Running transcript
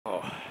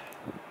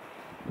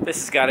This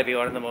has got to be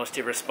one of the most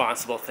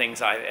irresponsible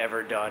things I've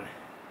ever done.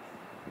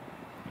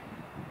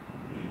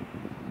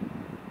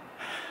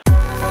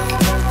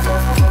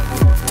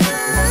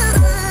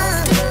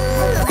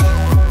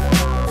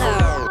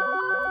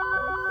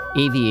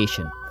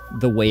 Aviation,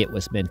 the way it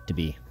was meant to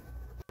be.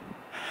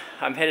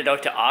 I'm headed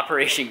out to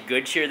Operation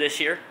Good Cheer this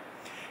year,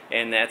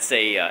 and that's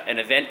an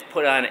event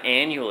put on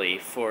annually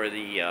for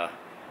the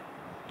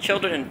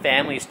Children and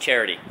Families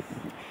Charity.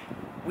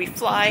 We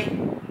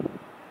fly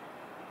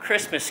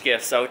Christmas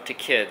gifts out to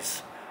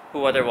kids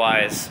who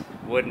otherwise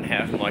wouldn't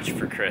have much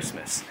for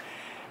Christmas.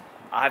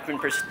 I've been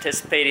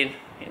participating,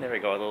 there we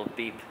go, a little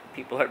beep,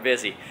 people are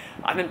busy.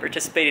 I've been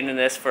participating in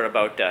this for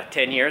about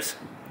 10 years,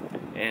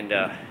 and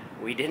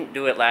we didn't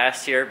do it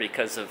last year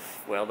because of,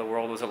 well, the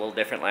world was a little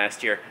different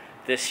last year.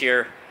 This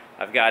year,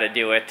 I've got to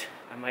do it.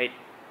 I might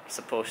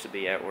supposed to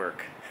be at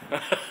work.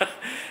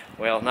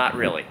 Well, not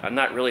really. I'm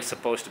not really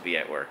supposed to be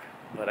at work,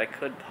 but I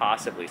could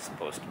possibly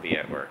supposed to be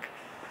at work.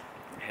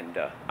 And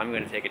I'm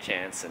going to take a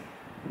chance and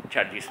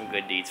try to do some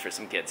good deeds for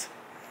some kids.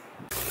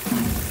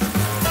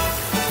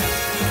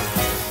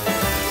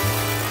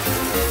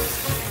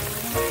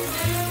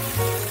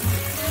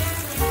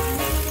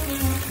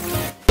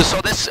 So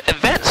this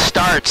event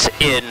starts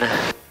in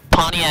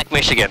Pontiac,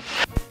 Michigan.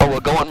 We'll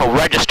go and we'll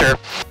register.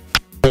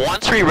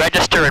 Once we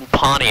register in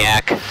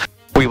Pontiac,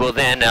 we will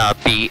then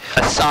be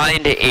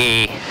assigned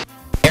a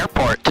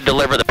airport to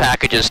deliver the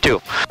packages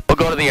to. We'll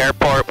go to the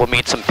airport, we'll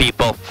meet some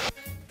people.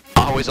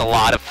 Always a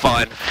lot of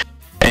fun,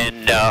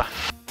 and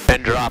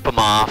drop them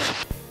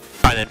off,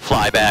 and then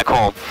fly back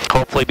home.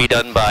 Hopefully be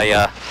done by,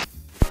 well,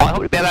 I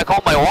hope to be back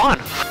home by 1.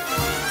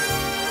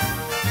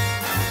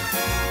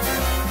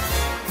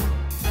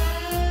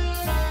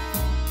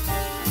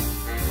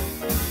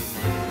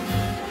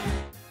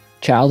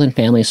 Child and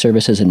Family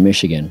Services in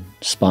Michigan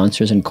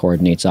sponsors and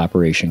coordinates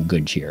Operation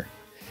Good Cheer,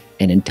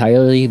 an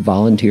entirely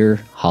volunteer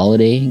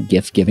holiday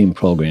gift-giving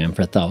program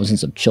for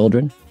thousands of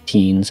children,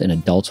 teens, and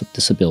adults with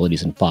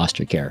disabilities in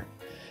foster care,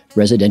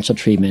 residential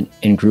treatment,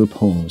 and group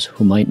homes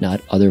who might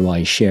not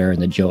otherwise share in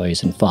the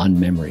joys and fond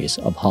memories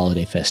of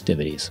holiday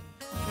festivities.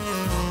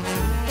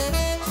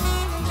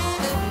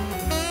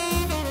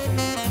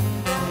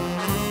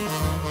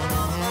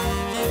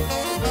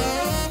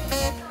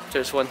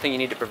 There's one thing you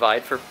need to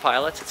provide for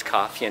pilots, it's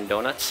coffee and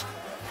donuts.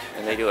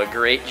 And they do a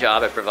great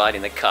job at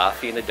providing the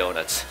coffee and the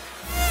donuts.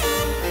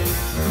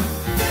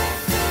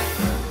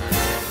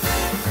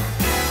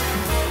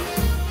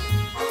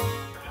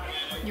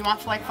 You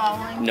want flight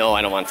following? No,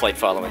 I don't want flight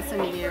following. Listen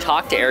to you.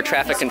 Talk to air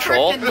traffic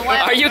control?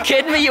 Are you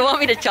kidding me? You want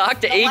me to talk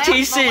to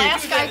ATC? The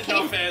last guy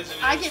came,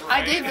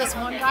 I gave this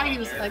one guy, he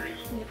was like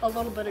a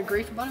little bit of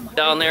grief about him.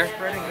 Down there?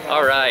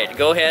 All right,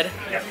 go ahead.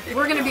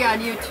 We're going to be on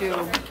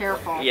YouTube.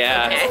 Careful.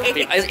 Yeah.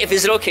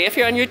 Is it okay if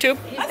you're on YouTube?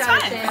 That's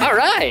fine. All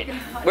right.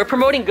 We're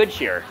promoting Good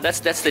Cheer.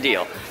 That's the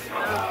deal.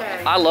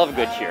 Okay. I love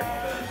Good Cheer.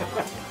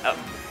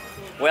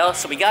 Well,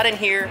 so we got in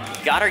here,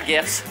 got our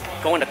gifts,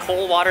 going to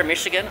Coldwater,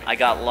 Michigan. I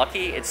got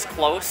lucky, it's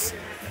close,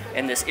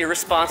 and this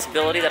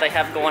irresponsibility that I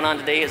have going on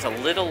today is a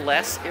little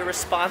less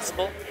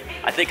irresponsible.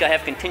 I think I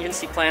have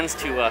contingency plans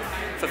to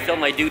fulfill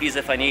my duties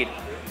if I need.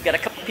 Got a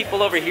couple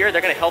people over here,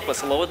 they're gonna help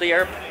us load the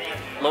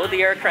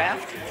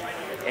aircraft.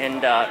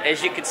 And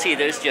as you can see,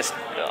 there's just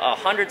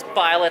hundreds of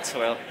pilots,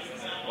 well,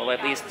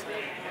 at least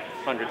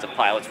hundreds of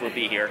pilots will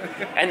be here.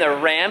 And the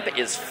ramp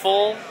is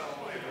full,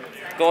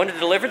 going to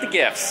deliver the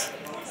gifts.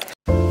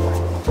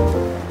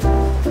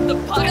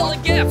 The pile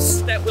of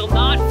gifts that will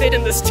not fit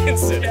in the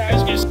Stinson.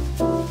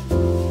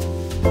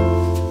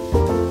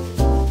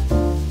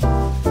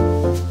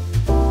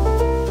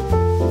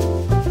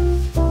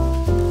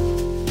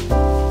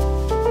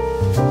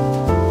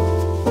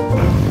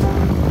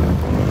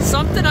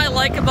 Something I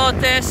like about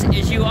this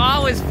is you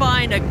always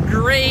find a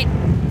great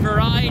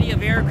variety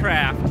of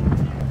aircraft.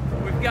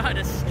 We've got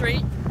a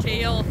straight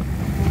tail.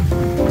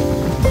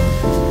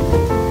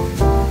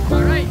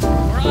 All right,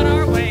 we're on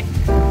our way.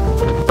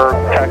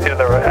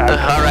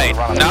 Alright,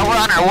 now we're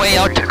on our way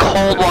out to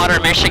Coldwater,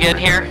 Michigan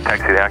here.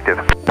 Taxi active.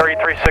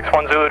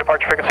 3361 Zulu,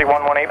 departure frequency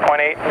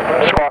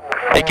 118.8. Squawk.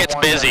 It gets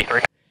busy.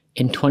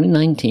 In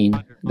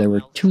 2019, there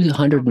were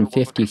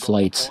 250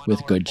 flights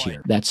with Good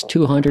Cheer. That's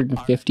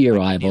 250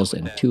 arrivals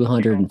and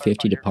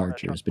 250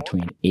 departures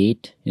between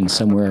 8 and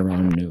somewhere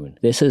around noon.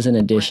 This is in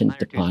addition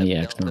to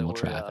Pontiac's normal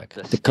traffic.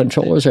 The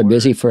controllers are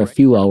busy for a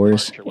few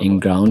hours,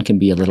 and ground can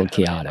be a little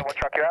chaotic.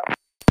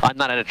 I'm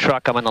not in a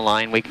truck, I'm on the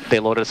line. They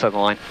loaded us on the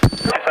line.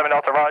 27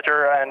 Delta,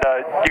 roger, and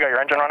you got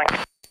your engine running?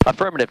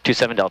 Affirmative,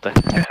 27 Delta.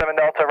 27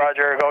 Delta,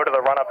 roger, go to the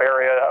run-up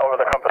area over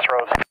the compass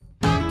rose.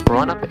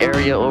 Run-up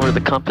area over the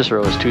compass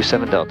rose,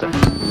 27 Delta.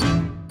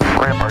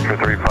 Ramp Archer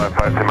 355,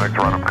 Timex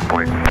run-up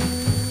complete.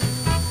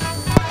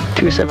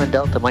 27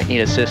 Delta might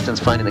need assistance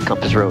finding the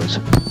compass rose.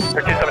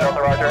 27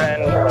 Delta, roger,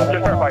 and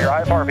just verify your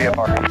IFR or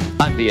VFR?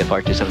 I'm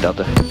VFR, 27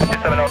 Delta.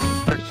 27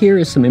 Delta. Here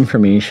is some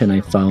information I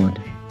found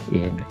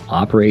in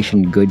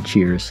Operation Good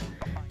Cheer's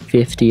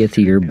 50th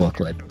year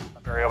booklet.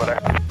 Over there.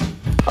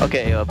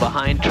 Okay,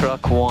 behind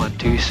truck 1,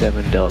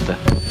 27 Delta.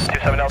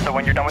 27 Delta,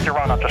 when you're done with your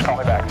run-up, just call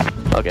me back.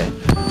 Okay.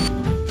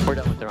 We're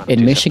done with the round.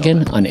 In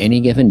Michigan, on any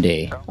given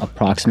day,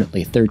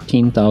 approximately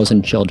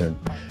 13,000 children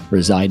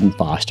reside in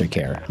foster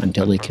care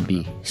until they can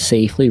be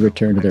safely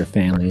returned to their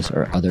families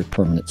or other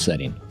permanent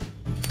setting.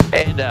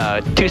 And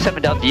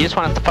 27 Delta, you just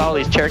want us to follow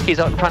these Cherokees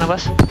out in front of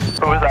us?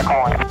 Who is that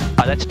calling?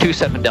 That's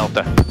 27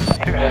 Delta.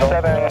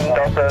 27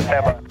 Delta,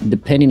 stand by.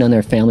 Depending on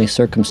their family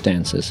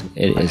circumstances,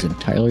 it is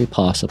entirely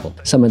possible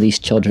some of these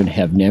children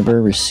have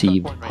never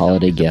received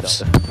holiday gifts.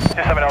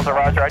 27 Delta,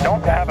 roger. I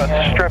don't have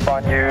a strip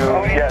on you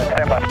yet.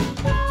 Stand by.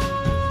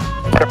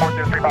 Report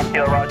 03 Papa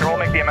Kilo, roger. We'll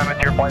make the amendment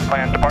to your flight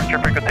plan. Departure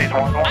frequencies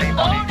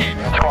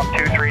 118.8. Squawk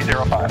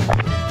 2305.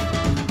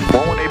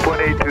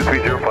 118.8,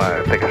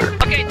 2305. Thank you, sir.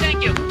 Okay,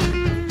 thank you.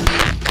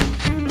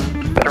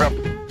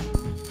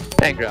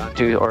 And ground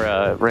 2 or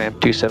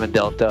ramp 27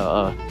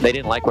 Delta. They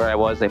didn't like where I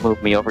was. They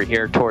moved me over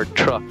here toward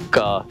truck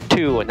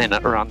 2 and then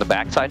around the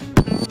backside. 3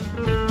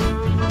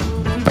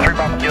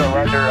 Papa Kilo,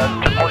 roger.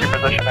 Just hold your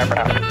position there for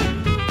now.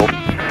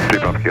 3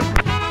 Papa Kilo.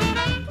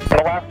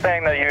 The last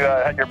thing that you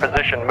had your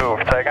position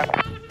moved. Say again.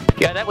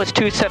 Yeah, that was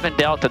 27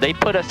 Delta. They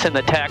put us in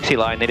the taxi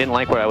line. They didn't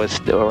like where I was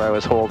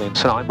holding.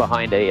 So now I'm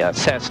behind a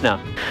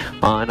Cessna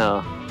on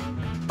the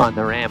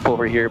ramp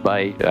over here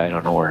by, I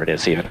don't know where it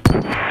is even.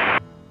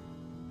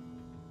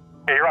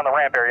 Yeah, you're on the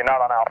ramp area, not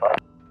on Alpha.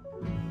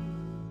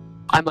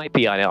 I might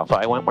be on Alpha.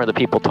 I went where the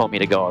people told me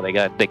to go.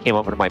 They came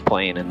over to my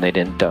plane and they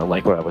didn't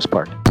like where I was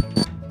parked.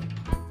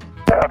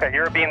 Okay,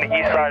 you're being the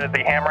east side of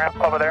the ham ramp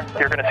over there.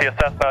 You're going to see a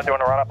Cessna doing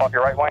a run up off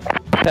your right wing.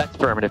 That's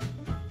affirmative.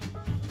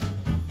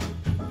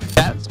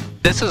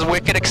 This is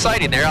wicked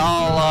exciting. They're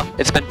all,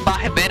 it's been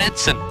 5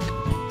 minutes and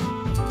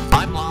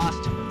I'm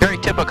lost. Very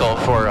typical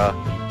for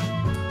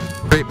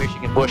Great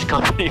Michigan Bush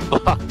Company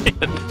flying.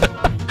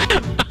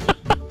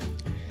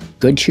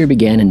 Good Cheer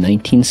began in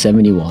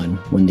 1971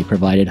 when they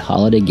provided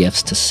holiday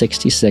gifts to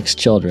 66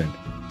 children.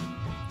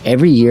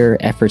 Every year,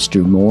 efforts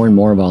drew more and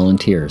more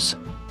volunteers.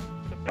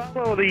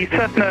 Follow the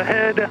Cessna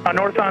ahead on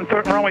north on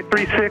runway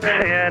 36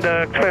 and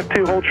expect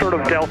to hold short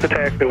of Delta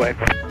taxiway.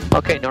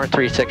 Okay, north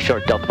 36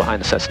 short Delta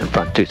behind the Cessna in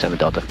front, 27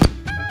 Delta.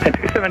 And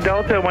 27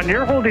 Delta, when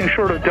you're holding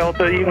short of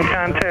Delta, you can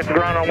contact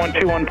ground on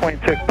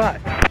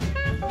 121.65.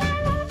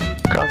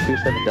 Ground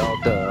 27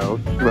 Delta,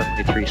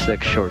 runway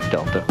 36 short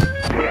Delta.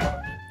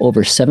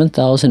 Over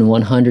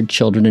 7,100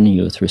 children and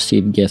youth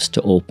received gifts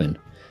to open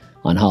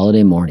on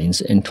holiday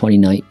mornings in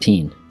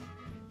 2019.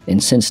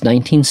 And since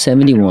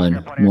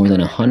 1971, more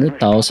than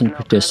 100,000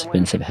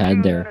 participants have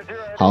had their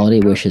holiday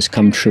wishes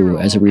come true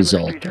as a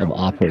result of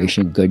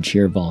Operation Good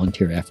Cheer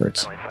volunteer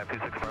efforts.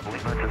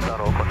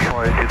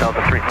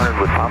 2300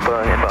 with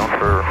Papa inbound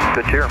for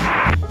Good Cheer.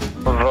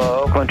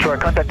 Oakland Troy,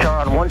 contact tower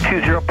on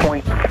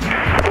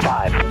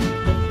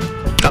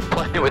 120.5. I'm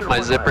playing with my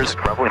zippers.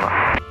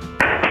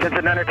 Send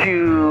a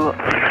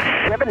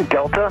 927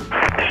 Delta,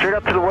 straight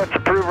up to the west,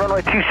 approved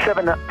runway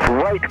 27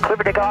 right, clear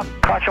for takeoff,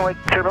 caution wake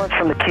turbulence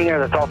from the King Air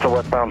that's also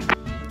westbound.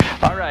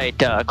 All right,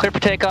 clear for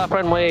takeoff,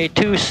 runway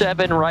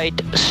 27 right,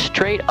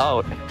 straight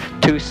out,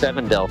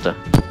 27 Delta.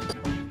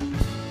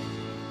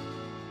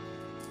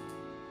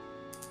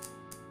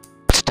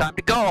 It's time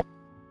to go.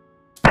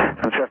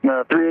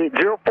 Cessna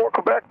 3804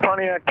 Quebec,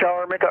 Pontiac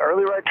Tower, make an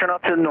early right turn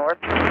out to the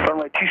north,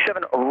 runway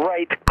 27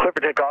 right, clear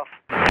for takeoff.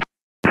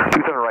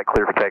 27 right,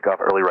 clear for takeoff,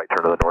 early right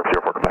turn to the north,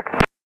 04 Quebec.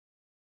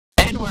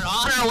 And we're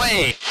on our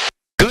way.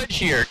 Good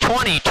Cheer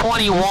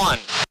 2021.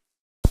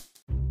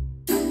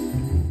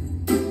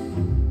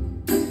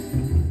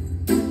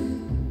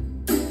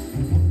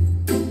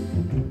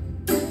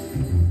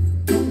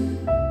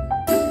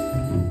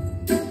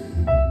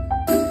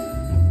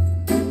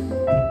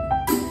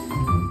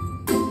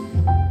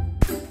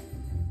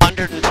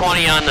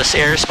 $120 on this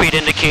airspeed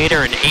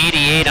indicator and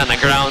 88 on the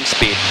ground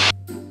speed.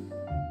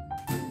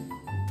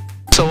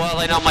 So while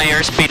I know my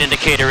airspeed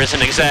indicator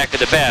isn't exactly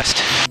the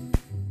best,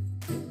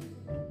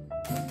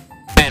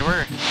 man,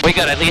 we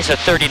got at least a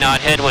 30 knot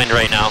headwind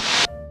right now.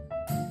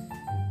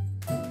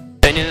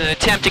 And in an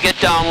attempt to get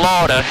down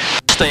low to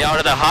stay out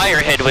of the higher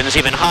headwinds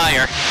even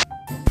higher,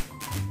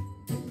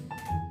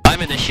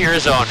 I'm in the shear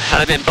zone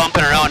and I've been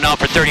bumping around now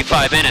for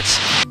 35 minutes.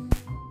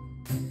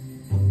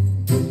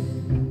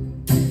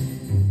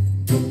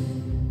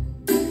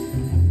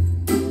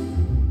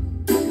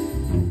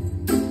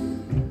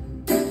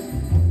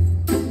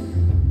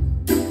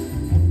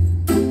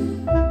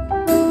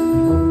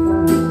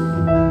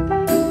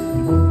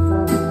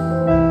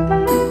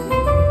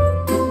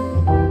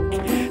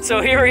 So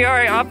here we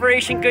are,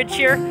 Operation Good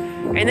Cheer,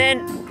 and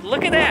then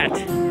look at that.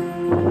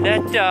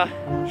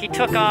 He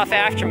took off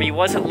after me,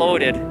 wasn't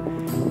loaded,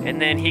 and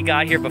then he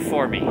got here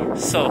before me.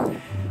 So,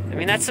 I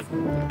mean, that's a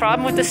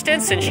problem with the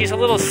Stinson. She's a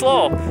little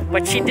slow,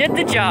 but she did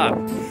the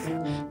job.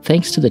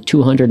 Thanks to the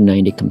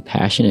 290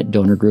 compassionate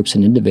donor groups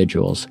and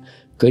individuals,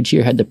 Good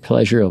Cheer had the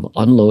pleasure of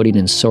unloading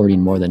and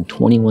sorting more than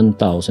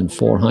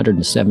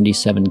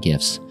 21,477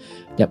 gifts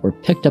that were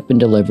picked up and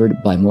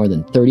delivered by more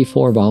than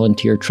 34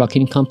 volunteer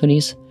trucking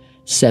companies,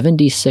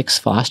 76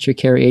 foster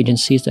care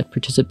agencies that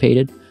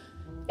participated,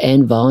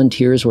 And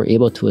volunteers were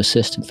able to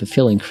assist in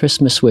fulfilling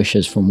Christmas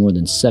wishes for more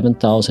than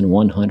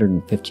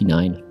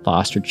 7,159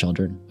 foster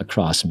children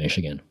across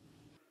Michigan.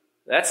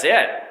 That's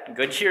it.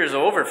 Good cheer is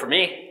over for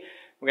me.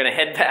 We're going to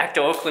head back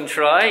to Oakland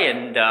Troy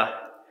and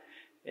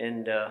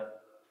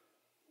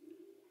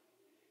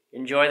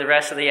enjoy the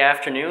rest of the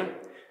afternoon.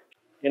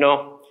 You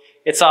know,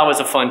 it's always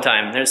a fun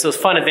time. There's those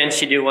fun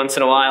events you do once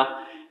in a while,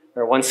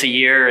 or once a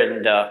year,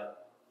 and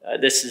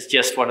this is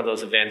just one of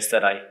those events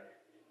that I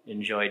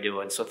enjoy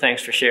doing. So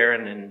thanks for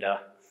sharing, and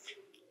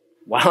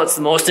while it's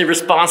the most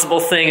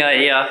irresponsible thing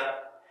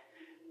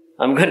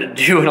I'm going to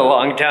do in a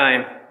long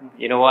time,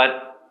 you know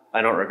what?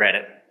 I don't regret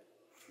it.